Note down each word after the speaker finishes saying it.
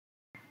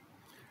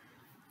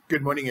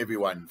Good morning,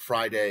 everyone.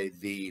 Friday,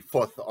 the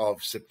 4th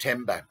of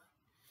September.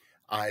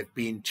 I've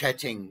been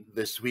chatting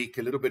this week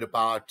a little bit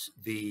about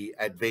the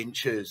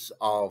adventures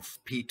of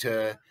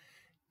Peter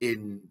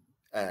in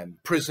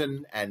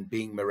prison and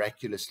being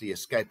miraculously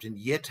escaped, and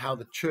yet how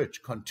the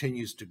church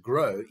continues to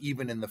grow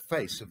even in the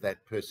face of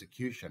that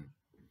persecution.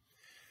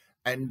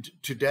 And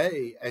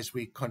today, as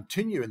we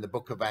continue in the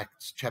book of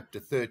Acts,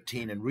 chapter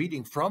 13, and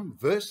reading from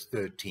verse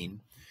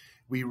 13,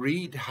 we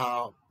read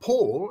how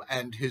Paul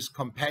and his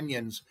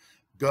companions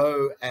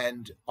go,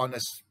 and on a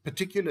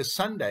particular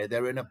Sunday,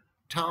 they're in a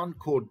town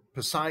called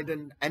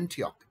Poseidon,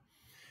 Antioch,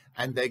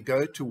 and they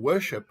go to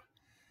worship.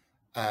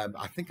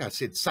 I think I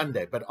said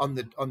Sunday, but on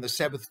the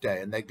Sabbath day,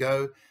 and they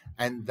go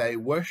and they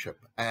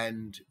worship,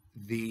 and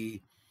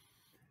the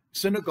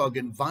synagogue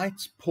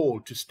invites Paul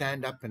to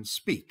stand up and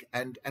speak.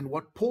 And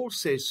what Paul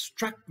says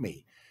struck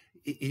me.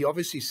 He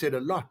obviously said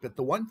a lot, but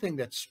the one thing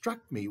that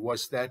struck me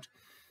was that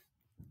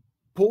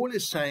Paul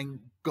is saying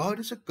God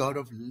is a God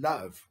of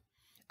love.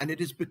 And it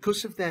is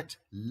because of that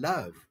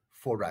love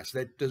for us,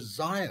 that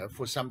desire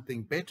for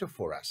something better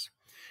for us,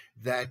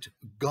 that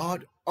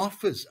God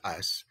offers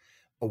us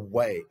a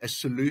way, a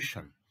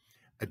solution,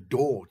 a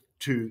door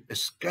to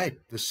escape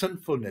the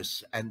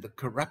sinfulness and the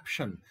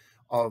corruption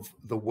of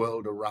the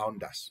world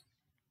around us.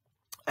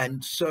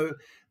 And so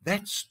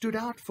that stood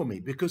out for me,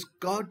 because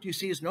God, you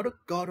see, is not a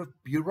God of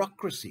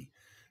bureaucracy.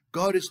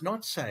 God is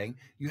not saying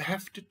you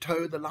have to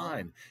toe the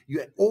line.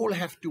 You all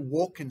have to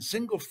walk in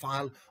single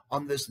file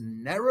on this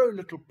narrow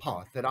little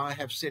path that I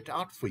have set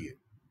out for you.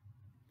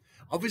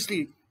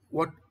 Obviously,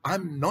 what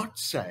I'm not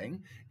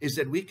saying is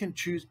that we can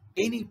choose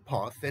any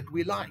path that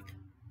we like.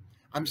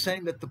 I'm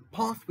saying that the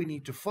path we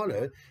need to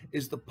follow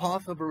is the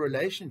path of a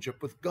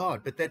relationship with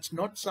God, but that's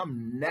not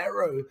some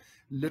narrow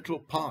little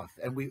path,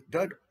 and we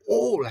don't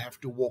all have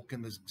to walk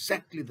in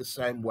exactly the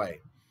same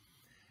way.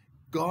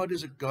 God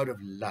is a God of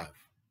love.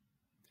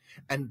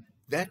 And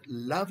that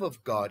love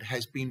of God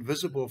has been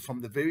visible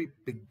from the very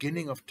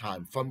beginning of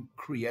time, from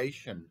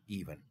creation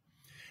even.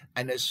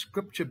 And as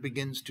Scripture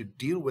begins to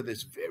deal with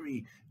this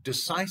very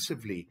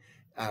decisively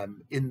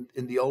in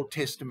the Old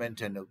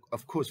Testament, and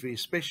of course very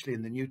especially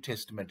in the New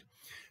Testament,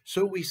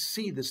 so we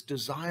see this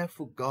desire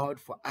for God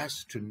for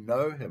us to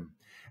know Him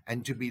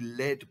and to be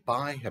led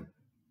by Him.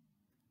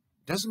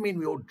 Doesn't mean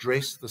we all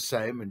dress the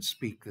same and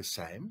speak the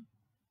same,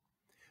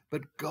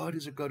 but God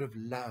is a God of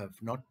love,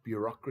 not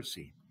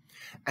bureaucracy.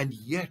 And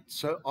yet,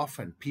 so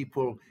often,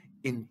 people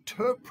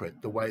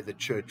interpret the way the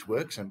church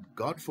works, and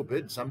God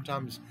forbid,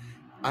 sometimes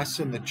us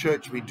in the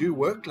church, we do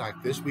work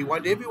like this. We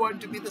want everyone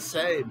to be the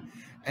same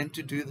and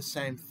to do the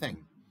same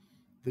thing.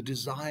 The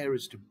desire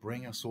is to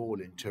bring us all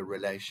into a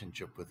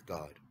relationship with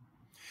God.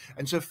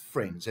 And so,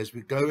 friends, as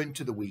we go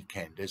into the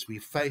weekend, as we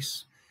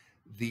face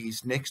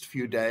these next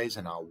few days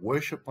and our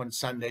worship on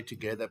Sunday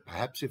together,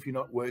 perhaps if you're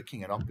not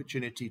working, an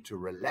opportunity to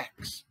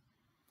relax.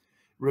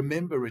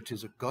 Remember, it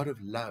is a God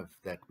of love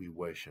that we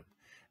worship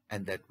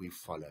and that we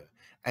follow.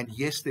 And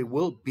yes, there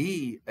will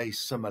be a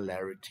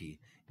similarity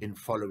in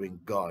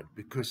following God,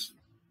 because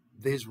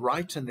there's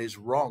right and there's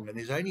wrong, and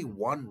there's only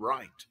one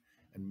right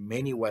and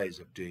many ways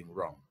of doing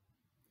wrong.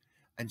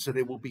 And so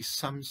there will be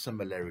some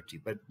similarity,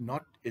 but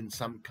not in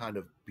some kind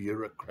of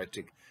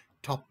bureaucratic,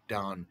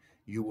 top-down,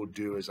 you will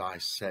do as I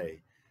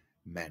say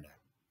manner.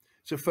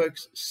 So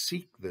folks,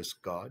 seek this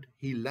God.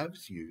 He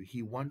loves you.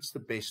 He wants the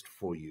best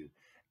for you.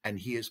 And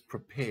He has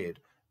prepared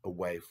a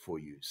way for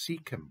you.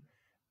 Seek Him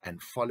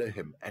and follow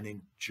Him and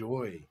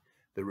enjoy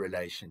the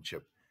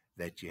relationship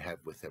that you have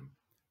with Him.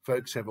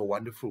 Folks, have a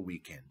wonderful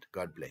weekend.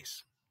 God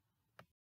bless.